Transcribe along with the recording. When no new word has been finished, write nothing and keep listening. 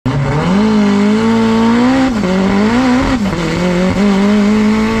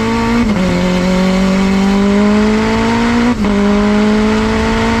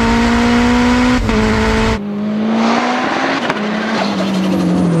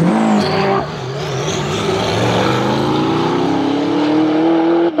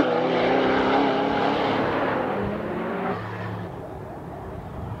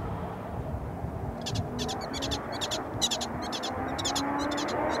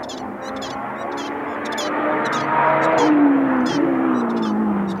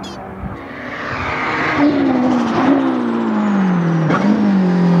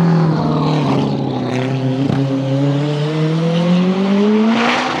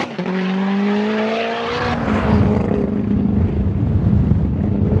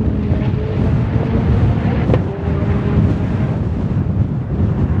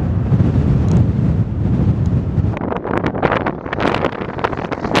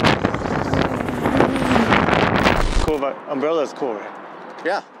Umbrella is cool, right?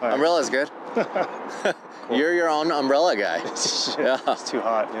 Yeah, right. Umbrella is good. Cool. You're your own umbrella guy. Yeah. It's too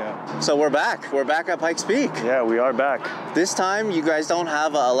hot, yeah. So we're back. We're back at Pikes Peak. Yeah, we are back. This time, you guys don't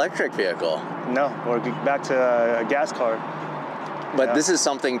have an electric vehicle. No, we're back to a gas car. But yeah. This is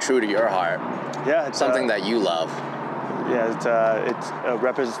something true to your heart. Yeah. It's something that you love. Yeah, it's a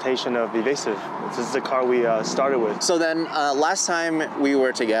representation of Evasive. This is the car we started with. So then, last time we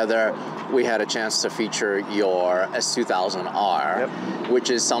were together, we had a chance to feature your S2000R, yep. Which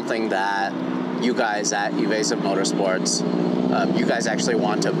is something that you guys at Evasive Motorsports, you guys actually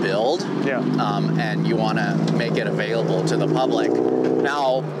want to build, yeah. And you want to make it available to the public.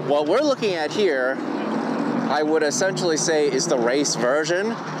 Now, what we're looking at here, I would essentially say is the race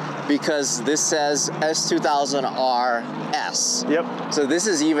version, because this says S2000RS. Yep. So this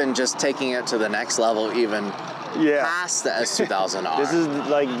is even just taking it to the next level, even past the S2000R. This is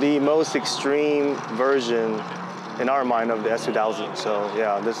like the most extreme version in our mind of the S2000. So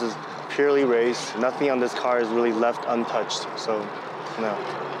yeah, this is purely race. Nothing on this car is really left untouched. So no.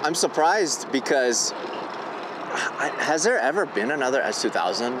 I'm surprised because has there ever been another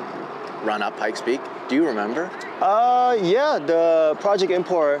S2000 run up Pikes Peak? Do you remember? Yeah, the Project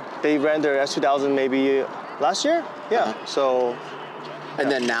Import, they ran their S2000 maybe last year. Yeah, so. And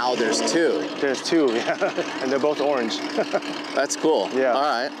then now there's two. There's two, yeah, and they're both orange. That's cool. Yeah. All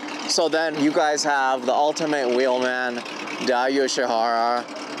right. So then you guys have the ultimate wheelman, Dayu Shihara,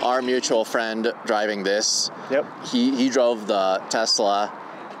 our mutual friend, driving this. Yep. He drove the Tesla,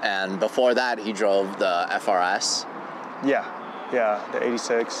 and before that he drove the FRS. Yeah, the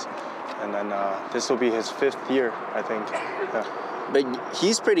 86. And then this will be his 5th year, I think. Yeah. But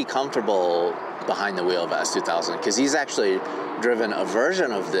he's pretty comfortable behind the wheel of S2000 because he's actually driven a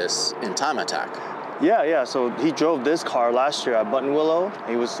version of this in Time Attack. Yeah. So he drove this car last year at Button Willow.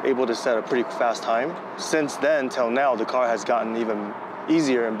 He was able to set a pretty fast time. Since then till now, the car has gotten even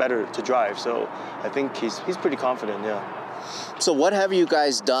easier and better to drive. So I think he's pretty confident. Yeah. So what have you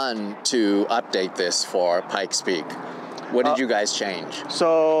guys done to update this for Pikes Peak? What did you guys change?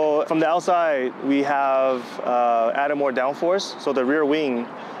 So from the outside, we have added more downforce. So the rear wing,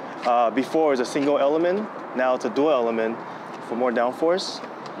 before was a single element, now it's a dual element for more downforce.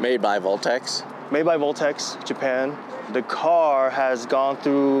 Made by Voltex? Made by Voltex, Japan. The car has gone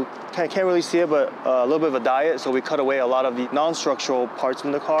through, can't really see it, but a little bit of a diet. So we cut away a lot of the non-structural parts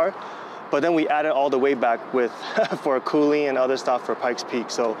from the car. But then we added all the way back with for cooling and other stuff for Pikes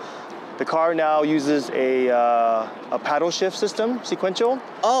Peak. So the car now uses a paddle shift system, sequential.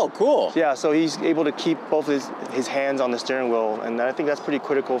 Oh, cool. Yeah, so he's able to keep both his hands on the steering wheel, and I think that's pretty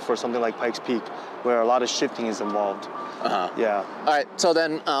critical for something like Pikes Peak, where a lot of shifting is involved. Yeah. All right, so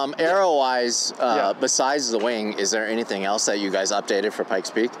then aero-wise, besides the wing, is there anything else that you guys updated for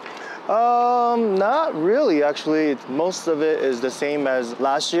Pikes Peak? Not really, actually. Most of it is the same as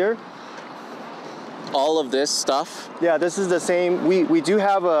last year. All of this stuff? Yeah, this is the same. We do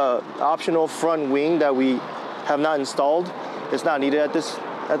have a optional front wing that we have not installed. It's not needed at this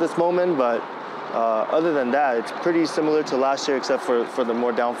moment, but other than that, it's pretty similar to last year except for the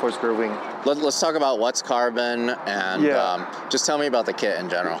more downforce rear wing. Let's talk about what's carbon and just tell me about the kit in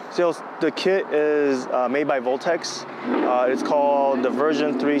general. So the kit is made by Voltex. It's called the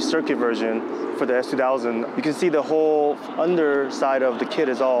version 3 circuit version for the S2000. You can see the whole underside of the kit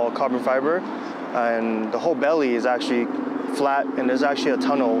is all carbon fiber. And the whole belly is actually flat, and there's actually a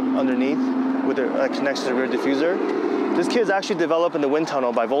tunnel underneath that connects to the rear diffuser. This kit is actually developed in the wind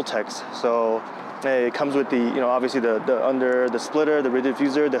tunnel by Voltex. So it comes with the, obviously the under the splitter, the rear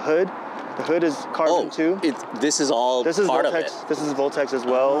diffuser, the hood. The hood is carbon too. This is all part of it. This is Voltex as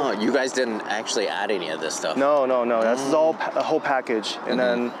well. Oh, you guys didn't actually add any of this stuff. No. This is all a whole package. And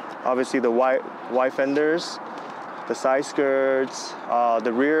then obviously the wide fenders, the side skirts,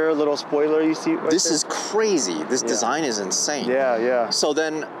 the rear little spoiler you see right This there. is crazy. This design is insane. Yeah. So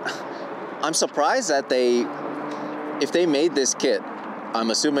then, I'm surprised that if they made this kit,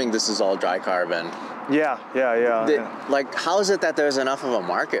 I'm assuming this is all dry carbon. Yeah. Like, how is it that there's enough of a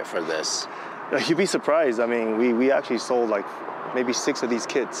market for this? You'd be surprised. I mean, we actually sold like maybe 6 of these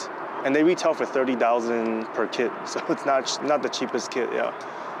kits, and they retail for $30,000 per kit. So it's not the cheapest kit, So.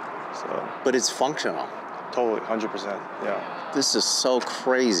 But it's functional. Totally, 100%, yeah. This is so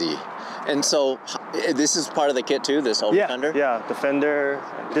crazy. And so, this is part of the kit too, this whole fender? Yeah, the fender.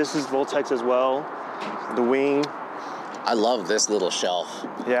 This is Voltex as well. The wing. I love this little shelf.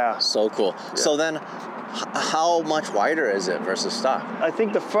 Yeah. So cool. Yeah. So then, how much wider is it versus stock? I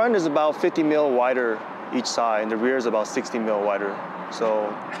think the front is about 50 mil wider each side, and the rear is about 60 mil wider. So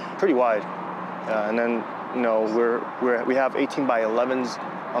pretty wide. Yeah, and then we have 18 by 11s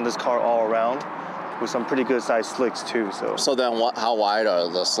on this car all around, with some pretty good sized slicks too. So then, how wide are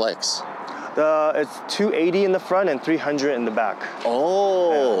the slicks? It's 280 in the front and 300 in the back.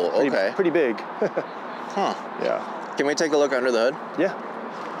 Oh, yeah, okay. Pretty big. Huh. Yeah. Can we take a look under the hood? Yeah.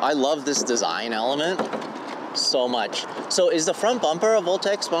 I love this design element so much. So is the front bumper a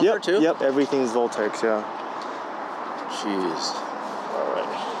Voltex bumper too? Yep, everything's Voltex, yeah. Jeez. All right.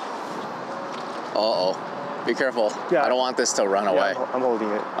 Uh-oh. Be careful. Yeah. I don't want this to run away. I'm holding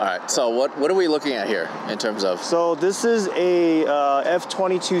it. All right, so what are we looking at here in terms of? So this is a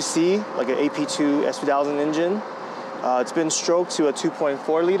F22C, like an AP2 S2000 engine. It's been stroked to a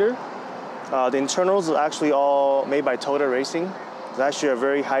 2.4 liter. The internals are actually all made by Toyota Racing. It's actually a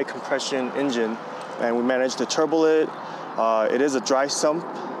very high compression engine, and we managed to turbo it. It is a dry sump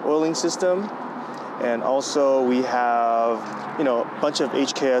oiling system, and also we have a bunch of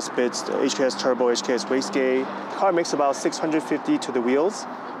HKS bits, HKS turbo, HKS wastegate. The car makes about 650 to the wheels,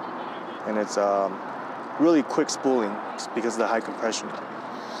 and it's really quick spooling because of the high compression.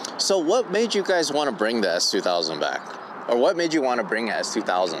 So what made you guys want to bring the S2000 back? Or what made you want to bring a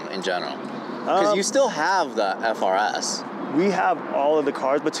S2000 in general? Because you still have the FRS. We have all of the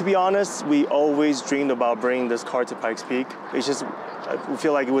cars, but to be honest, we always dreamed about bringing this car to Pikes Peak. It's just, we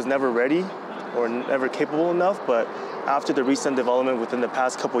feel like it was never ready or never capable enough, but after the recent development within the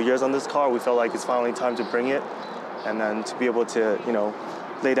past couple years on this car, we felt like it's finally time to bring it, and then to be able to,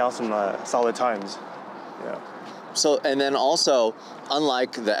 lay down some solid times. Yeah. So, and then also,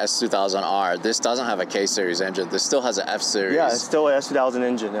 unlike the S2000R, this doesn't have a K-Series engine. This still has an F-Series. Yeah, it's still an S2000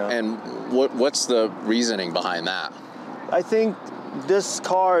 engine, yeah. And what's the reasoning behind that? I think this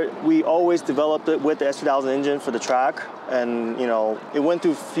car, we always developed it with the S2000 engine for the track, and it went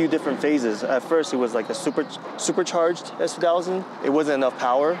through a few different phases. At first, it was like a supercharged S2000. It wasn't enough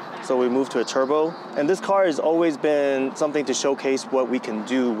power, so we moved to a turbo. And this car has always been something to showcase what we can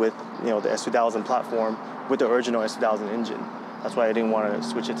do with the S2000 platform with the original S2000 engine. That's why I didn't want to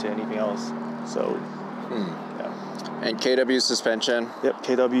switch it to anything else. So, yeah. And KW suspension? Yep,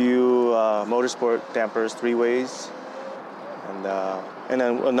 KW Motorsport dampers, 3-ways. And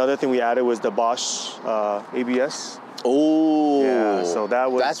then another thing we added was the Bosch ABS. Oh, yeah. So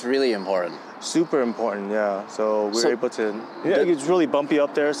that's really important. Super important, yeah. So we were able to. Yeah, it's really bumpy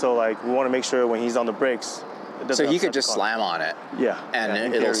up there, so like we want to make sure when he's on the brakes. So he could just slam on it. Yeah.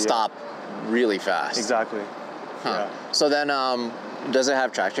 And it'll stop really fast. Exactly. Huh. Yeah. So then, does it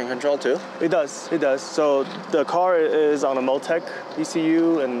have traction control too? It does. It does. So the car is on a Multec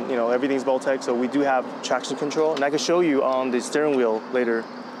ECU, and everything's Multec. So we do have traction control, and I can show you on the steering wheel later.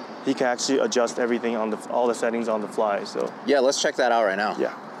 He can actually adjust everything on all the settings on the fly. So yeah, let's check that out right now.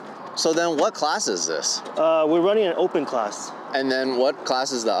 Yeah. So then, what class is this? We're running an open class. And then, what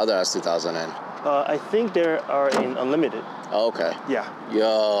class is the other S2000 in? I think they are in unlimited. Oh, okay. Yeah.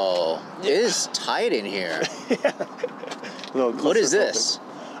 Yo, it is tight in here. Yeah. What is this?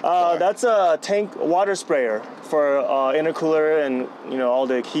 That's a tank water sprayer for intercooler and all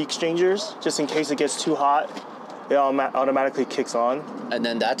the heat exchangers, just in case it gets too hot. It automatically kicks on. And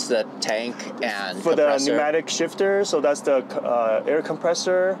then that's the tank and for compressor. The pneumatic shifter. So that's the air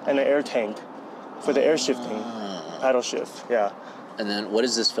compressor and the air tank for the air shifting, paddle shift. Yeah. And then what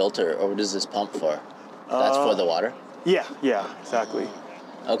is this filter, or what is this pump for? That's for the water? Yeah, exactly.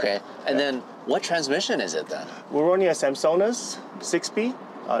 Okay. And then what transmission is it then? We're running a Samsonas 6-speed.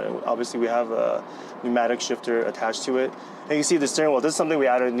 Obviously, we have a pneumatic shifter attached to it. And you can see the steering wheel. This is something we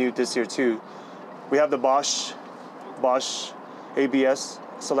added new this year too. We have the Bosch ABS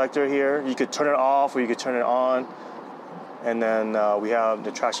selector here. You could turn it off or you could turn it on. And then we have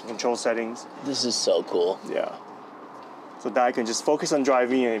the traction control settings. This is so cool. Yeah. So Dad can just focus on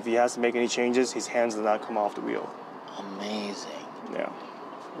driving, and if he has to make any changes, his hands do not come off the wheel. Amazing. Yeah.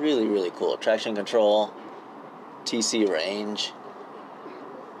 Really, really cool. Traction control, TC range.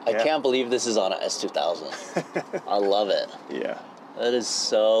 I can't believe this is on a S2000. I love it. Yeah. That is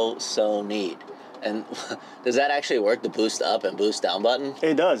so, so neat. And does that actually work, the boost up and boost down button?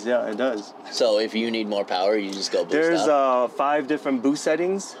 It does, yeah, it does. So if you need more power, you just go boost up? There's 5 different boost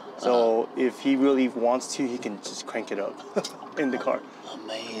settings. So if he really wants to, he can just crank it up in the car.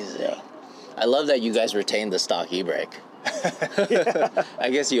 Amazing. Yeah. I love that you guys retained the stock e-brake. I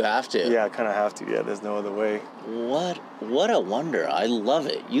guess you have to. Yeah, kind of have to. Yeah, there's no other way. What a wonder. I love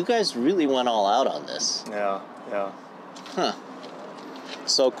it. You guys really went all out on this. Yeah. Huh.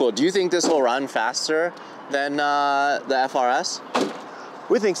 So cool. Do you think this will run faster than the FRS?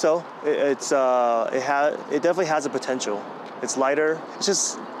 We think so. It definitely has a potential. It's lighter.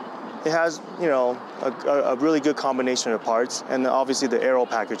 It has, you know, a really good combination of parts, and obviously the aero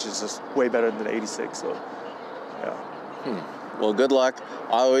package is just way better than the 86. So, yeah. Well, good luck.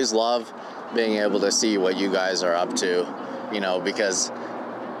 I always love being able to see what you guys are up to, you know, because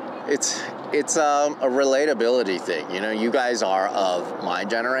it's a relatability thing. You know, you guys are of my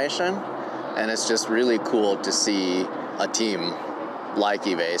generation, and it's just really cool to see a team like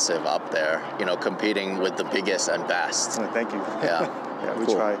Evasive up there, you know, competing with the biggest and best. Oh, thank you. Yeah. Yeah, we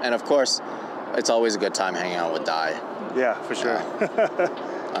cool. try. And of course, it's always a good time hanging out with Dai. Yeah, for sure.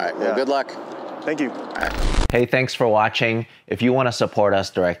 All right, well, good luck. Thank you. Hey, thanks for watching. If you want to support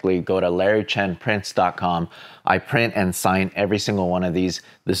us directly, go to LarryChenPrints.com. I print and sign every single one of these.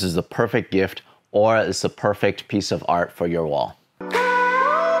 This is the perfect gift, or it's the perfect piece of art for your wall.